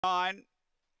9.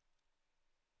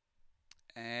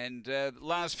 And the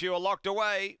last few are locked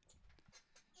away.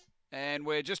 And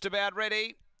we're just about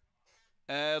ready.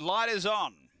 Light is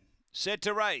on. Set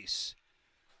to race.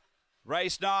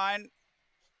 Race 9.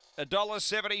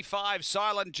 $1.75.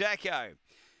 Silent Jacko.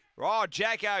 Oh,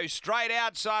 Jacko, straight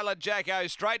out, Silent Jacko,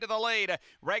 straight to the lead.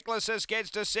 Recklessness gets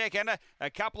to second. A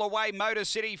couple away, Motor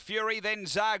City Fury, then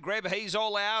Zagreb. He's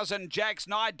all ours, and Jack's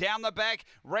Knight down the back.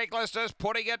 Recklessness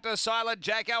putting it to Silent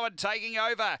Jacko and taking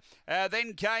over.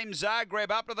 Then came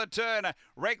Zagreb up to the turn.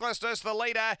 Recklessness, the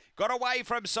leader, got away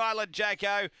from Silent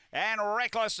Jacko, and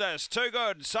Recklessness, too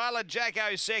good. Silent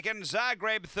Jacko second,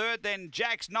 Zagreb third, then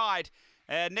Jack's Knight.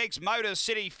 Next, Motor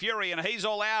City Fury, and he's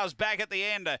all ours back at the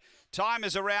end. Time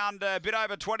is around a bit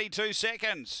over 22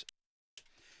 seconds.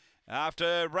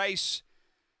 After race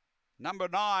number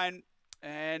 9,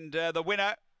 and the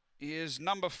winner is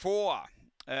number 4.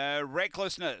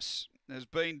 Recklessness has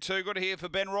been too good here for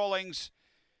Ben Rawlings.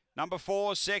 Number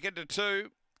 4, second to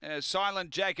 2.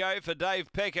 Silent Jacko for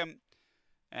Dave Peckham.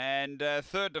 And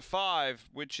third to 5,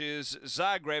 which is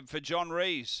Zagreb for John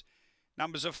Rees.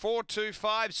 Numbers are 4, 2,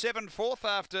 5, 7, 4th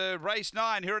after race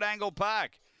 9 here at Angle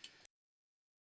Park.